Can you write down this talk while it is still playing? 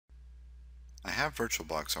I have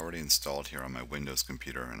VirtualBox already installed here on my Windows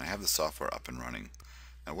computer, and I have the software up and running.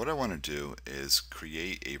 Now what I want to do is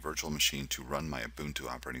create a virtual machine to run my Ubuntu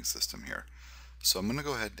operating system here. So I'm going to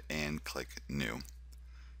go ahead and click New.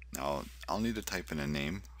 Now I'll need to type in a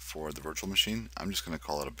name for the virtual machine. I'm just going to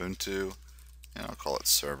call it Ubuntu, and I'll call it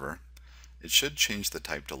Server. It should change the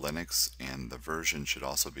type to Linux, and the version should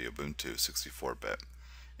also be Ubuntu 64-bit.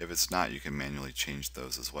 If it's not, you can manually change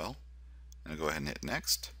those as well. And I'll go ahead and hit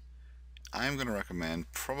Next. I'm going to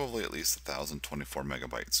recommend probably at least 1024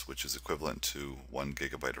 megabytes, which is equivalent to 1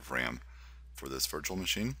 gigabyte of RAM for this virtual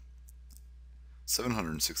machine.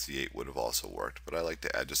 768 would have also worked, but I like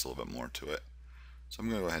to add just a little bit more to it. So I'm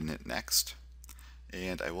going to go ahead and hit Next.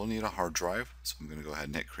 And I will need a hard drive, so I'm going to go ahead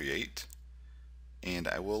and hit Create. And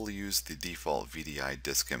I will use the default VDI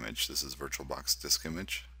disk image. This is VirtualBox disk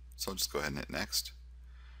image. So I'll just go ahead and hit Next.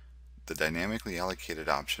 The dynamically allocated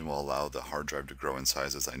option will allow the hard drive to grow in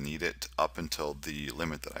size as I need it up until the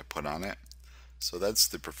limit that I put on it. So that's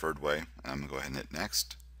the preferred way. I'm going to go ahead and hit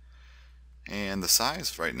Next. And the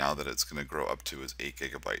size right now that it's going to grow up to is 8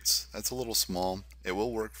 gigabytes. That's a little small. It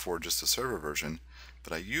will work for just a server version,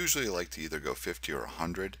 but I usually like to either go 50 or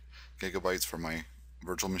 100 gigabytes for my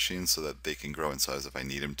virtual machines so that they can grow in size if I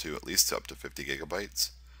need them to, at least up to 50 gigabytes.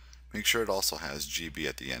 Make sure it also has GB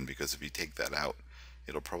at the end, because if you take that out,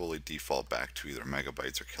 it'll probably default back to either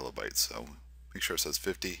megabytes or kilobytes. So make sure it says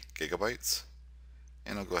 50 gigabytes,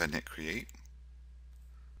 and I'll go ahead and hit Create.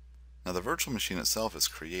 Now the virtual machine itself is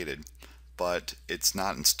created, but it's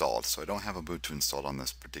not installed, so I don't have Ubuntu installed on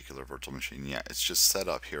this particular virtual machine yet. It's just set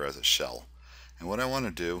up here as a shell. And what I want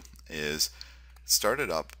to do is start it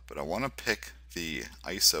up, but I want to pick the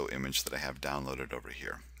ISO image that I have downloaded over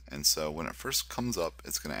here. And so when it first comes up,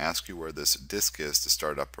 it's going to ask you where this disk is to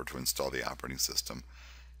start up or to install the operating system.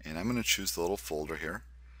 And I'm going to choose the little folder here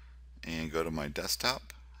and go to my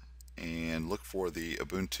desktop and look for the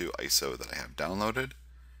Ubuntu ISO that I have downloaded,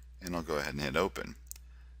 and I'll go ahead and hit Open.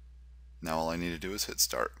 Now all I need to do is hit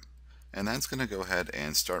Start. And that's going to go ahead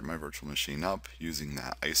and start my virtual machine up using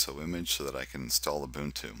that ISO image so that I can install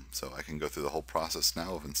Ubuntu. So I can go through the whole process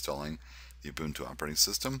now of installing the Ubuntu operating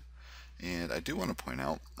system. And I do want to point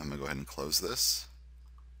out, I'm going to go ahead and close this,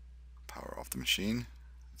 power off the machine,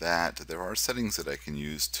 that there are settings that I can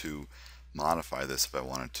use to modify this if I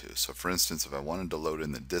wanted to. So for instance, if I wanted to load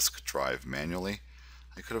in the disk drive manually,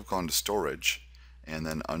 I could have gone to Storage, and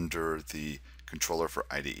then under the controller for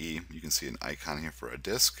IDE, you can see an icon here for a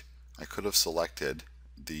disk. I could have selected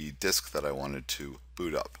the disk that I wanted to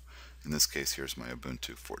boot up. In this case, here's my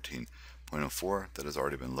Ubuntu 14.04 that has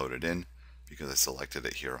already been loaded in because I selected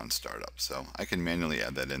it here on startup. So I can manually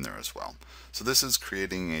add that in there as well. So this is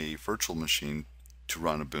creating a virtual machine to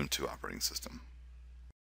run Ubuntu operating system.